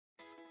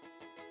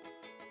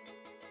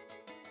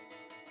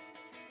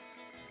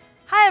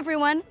Hi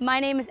everyone, my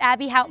name is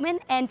Abby Houtman,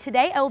 and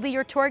today I will be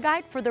your tour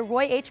guide for the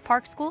Roy H.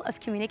 Park School of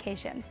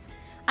Communications.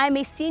 I am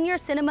a senior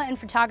cinema and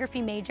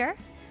photography major.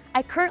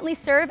 I currently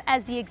serve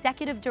as the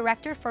executive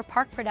director for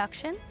Park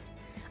Productions.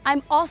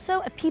 I'm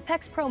also a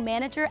PPEX Pro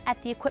manager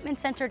at the Equipment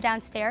Center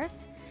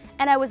downstairs,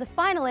 and I was a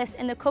finalist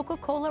in the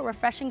Coca-Cola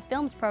Refreshing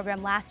Films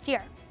program last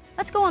year.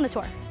 Let's go on the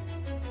tour.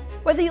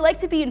 Whether you like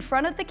to be in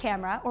front of the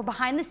camera or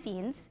behind the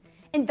scenes,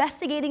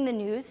 investigating the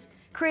news,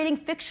 creating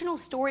fictional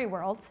story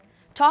worlds,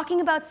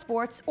 talking about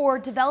sports, or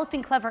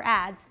developing clever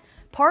ads,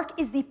 Park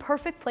is the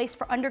perfect place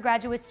for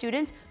undergraduate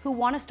students who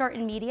want to start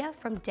in media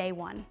from day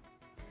one.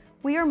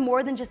 We are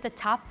more than just a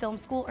top film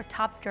school or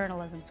top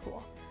journalism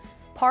school.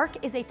 Park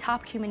is a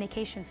top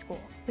communication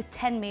school with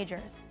 10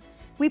 majors.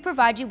 We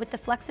provide you with the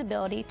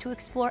flexibility to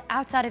explore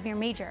outside of your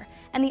major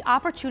and the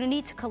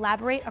opportunity to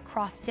collaborate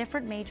across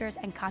different majors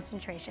and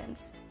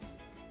concentrations.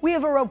 We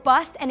have a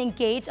robust and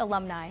engaged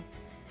alumni,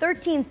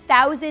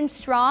 13,000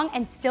 strong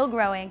and still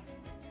growing.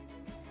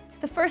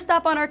 The first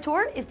stop on our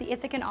tour is the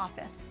Ithacan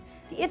office.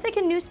 The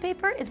Ithacan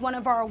newspaper is one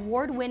of our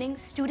award-winning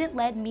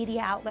student-led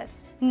media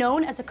outlets,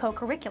 known as a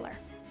co-curricular.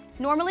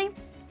 Normally,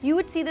 you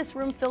would see this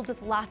room filled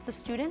with lots of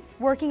students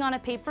working on a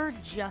paper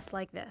just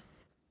like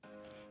this.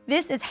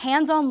 This is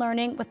hands-on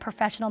learning with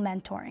professional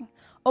mentoring,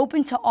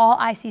 open to all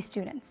IC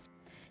students.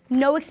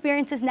 No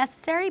experience is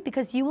necessary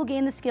because you will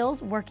gain the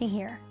skills working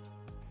here.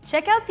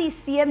 Check out these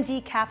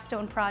CMD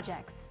capstone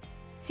projects.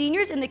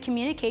 Seniors in the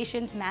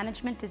Communications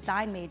Management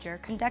Design major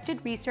conducted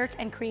research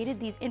and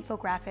created these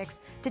infographics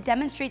to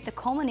demonstrate the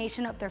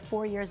culmination of their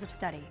 4 years of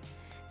study.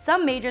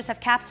 Some majors have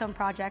capstone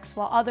projects,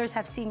 while others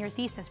have senior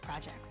thesis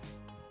projects.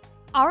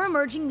 Our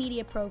Emerging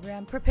Media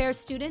program prepares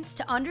students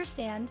to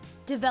understand,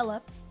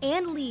 develop,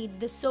 and lead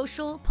the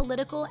social,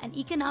 political, and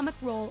economic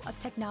role of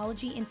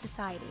technology in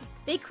society.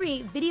 They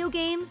create video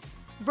games,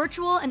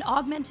 virtual and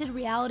augmented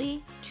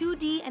reality,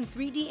 2D and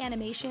 3D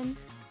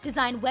animations,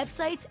 design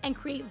websites, and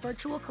create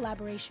virtual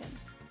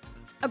collaborations.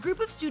 A group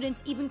of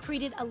students even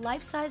created a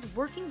life-size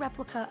working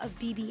replica of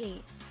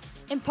BB-8.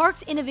 In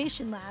Park's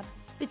Innovation Lab,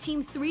 the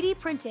team 3D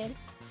printed,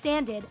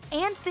 sanded,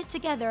 and fit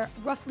together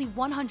roughly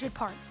 100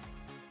 parts.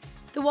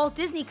 The Walt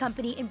Disney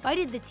Company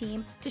invited the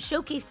team to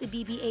showcase the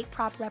BB-8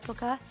 prop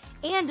replica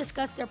and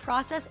discuss their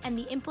process and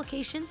the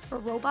implications for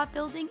robot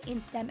building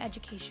in STEM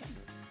education.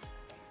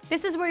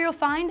 This is where you'll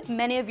find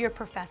many of your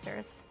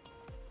professors.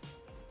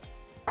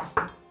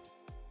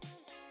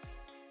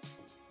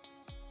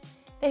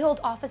 They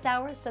hold office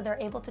hours so they're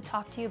able to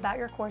talk to you about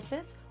your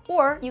courses,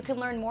 or you can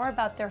learn more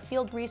about their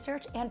field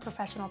research and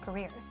professional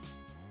careers.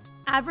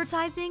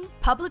 Advertising,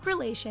 public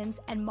relations,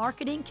 and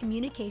marketing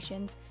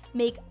communications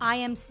make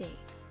IMC,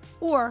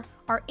 or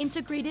our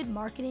Integrated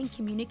Marketing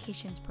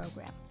Communications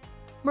program.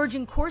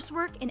 Merging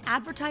coursework in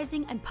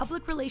advertising and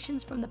public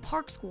relations from the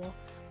Park School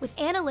with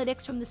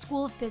analytics from the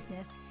School of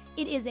Business,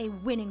 it is a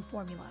winning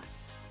formula.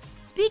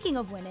 Speaking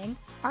of winning,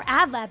 our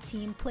Ad Lab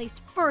team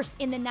placed first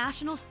in the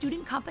national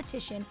student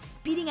competition,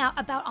 beating out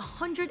about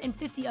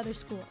 150 other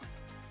schools.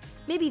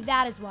 Maybe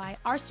that is why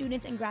our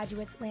students and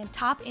graduates land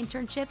top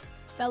internships,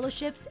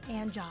 fellowships,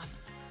 and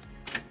jobs.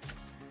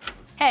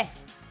 Hey,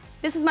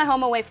 this is my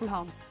home away from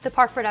home, the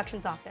Park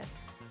Productions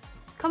office.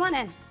 Come on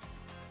in.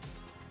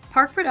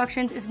 Park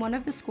Productions is one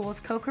of the school's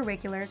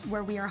co-curriculars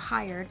where we are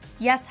hired,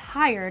 yes,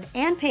 hired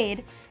and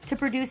paid to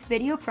produce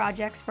video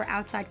projects for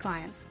outside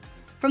clients.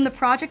 From the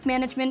project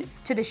management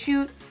to the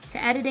shoot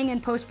to editing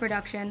and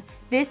post-production,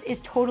 this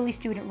is totally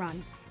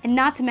student-run, and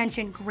not to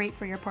mention great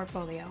for your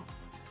portfolio.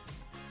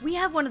 We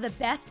have one of the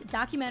best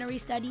documentary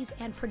studies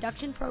and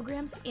production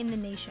programs in the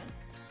nation.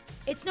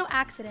 It's no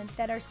accident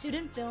that our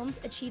student films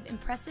achieve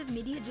impressive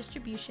media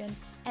distribution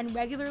and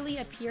regularly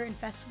appear in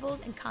festivals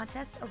and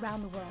contests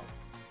around the world.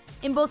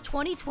 In both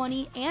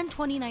 2020 and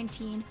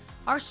 2019,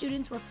 our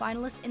students were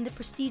finalists in the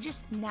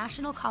prestigious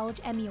National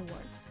College Emmy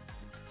Awards.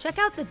 Check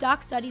out the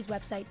Doc Studies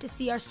website to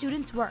see our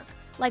students' work,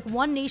 like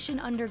One Nation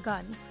Under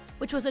Guns,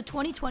 which was a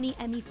 2020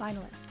 Emmy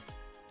finalist.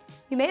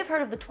 You may have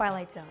heard of The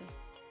Twilight Zone.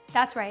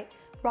 That's right,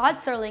 Rod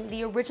Serling,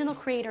 the original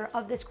creator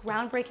of this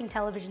groundbreaking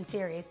television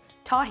series,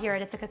 taught here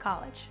at Ithaca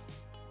College.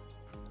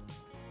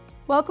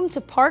 Welcome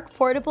to Park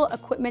Portable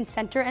Equipment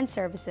Center and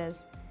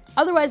Services,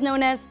 otherwise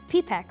known as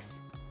PPEX.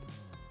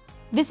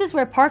 This is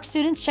where Park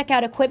students check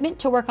out equipment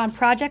to work on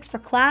projects for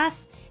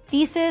class,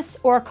 thesis,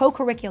 or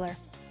co-curricular.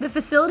 The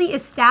facility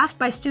is staffed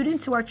by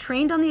students who are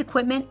trained on the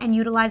equipment and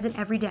utilize it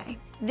every day.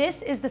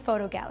 This is the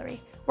photo gallery,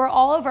 where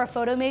all of our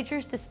photo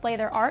majors display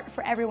their art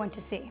for everyone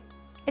to see.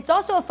 It's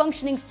also a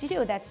functioning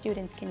studio that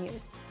students can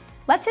use.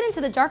 Let's head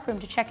into the darkroom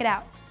to check it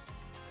out.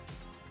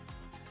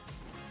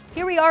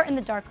 Here we are in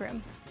the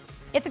darkroom.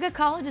 Ithaca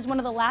College is one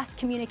of the last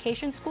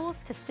communication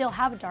schools to still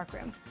have a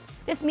darkroom.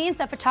 This means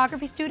that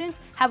photography students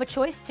have a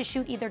choice to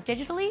shoot either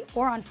digitally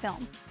or on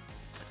film.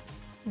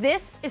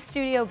 This is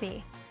Studio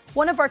B,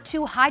 one of our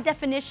 2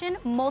 high-definition,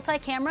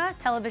 multi-camera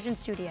television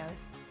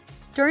studios.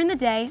 During the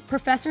day,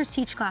 professors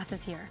teach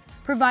classes here,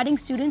 providing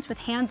students with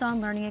hands-on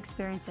learning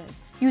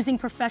experiences using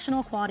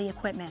professional quality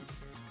equipment.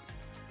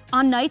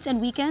 On nights and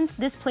weekends,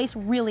 this place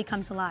really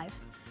comes alive.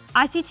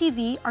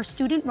 ICTV, our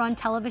student-run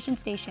television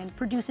station,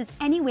 produces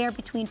anywhere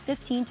between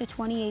 15 to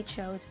 28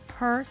 shows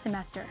per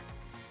semester.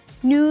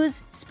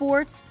 News,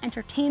 sports,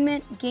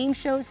 entertainment, game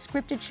shows,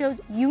 scripted shows,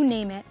 you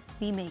name it,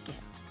 we make it.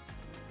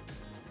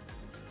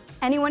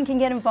 Anyone can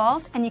get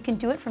involved, and you can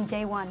do it from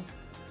day one.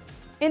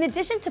 In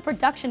addition to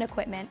production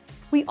equipment,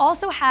 we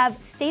also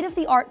have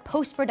state-of-the-art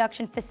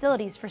post-production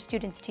facilities for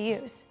students to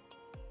use.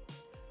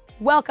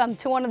 Welcome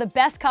to one of the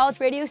best college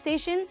radio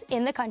stations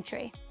in the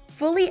country.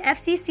 Fully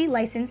FCC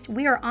licensed,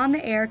 we are on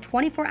the air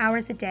 24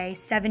 hours a day,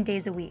 7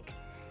 days a week.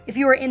 If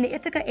you are in the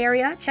Ithaca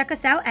area, check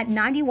us out at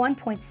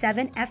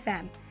 91.7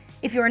 FM.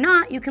 If you are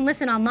not, you can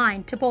listen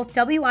online to both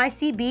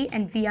WICB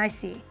and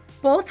VIC.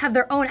 Both have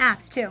their own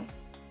apps too.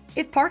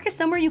 If Park is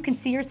somewhere you can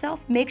see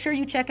yourself, make sure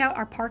you check out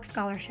our Park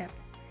Scholarship.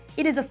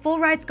 It is a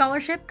full-ride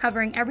scholarship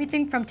covering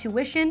everything from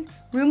tuition,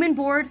 room and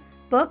board,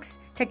 books,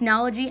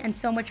 technology, and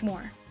so much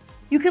more.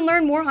 You can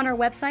learn more on our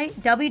website,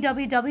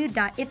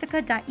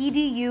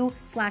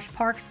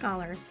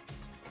 www.ithaca.edu/parkscholars.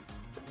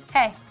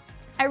 Hey,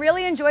 I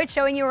really enjoyed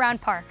showing you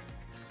around Park.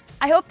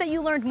 I hope that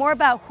you learned more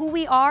about who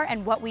we are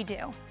and what we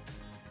do.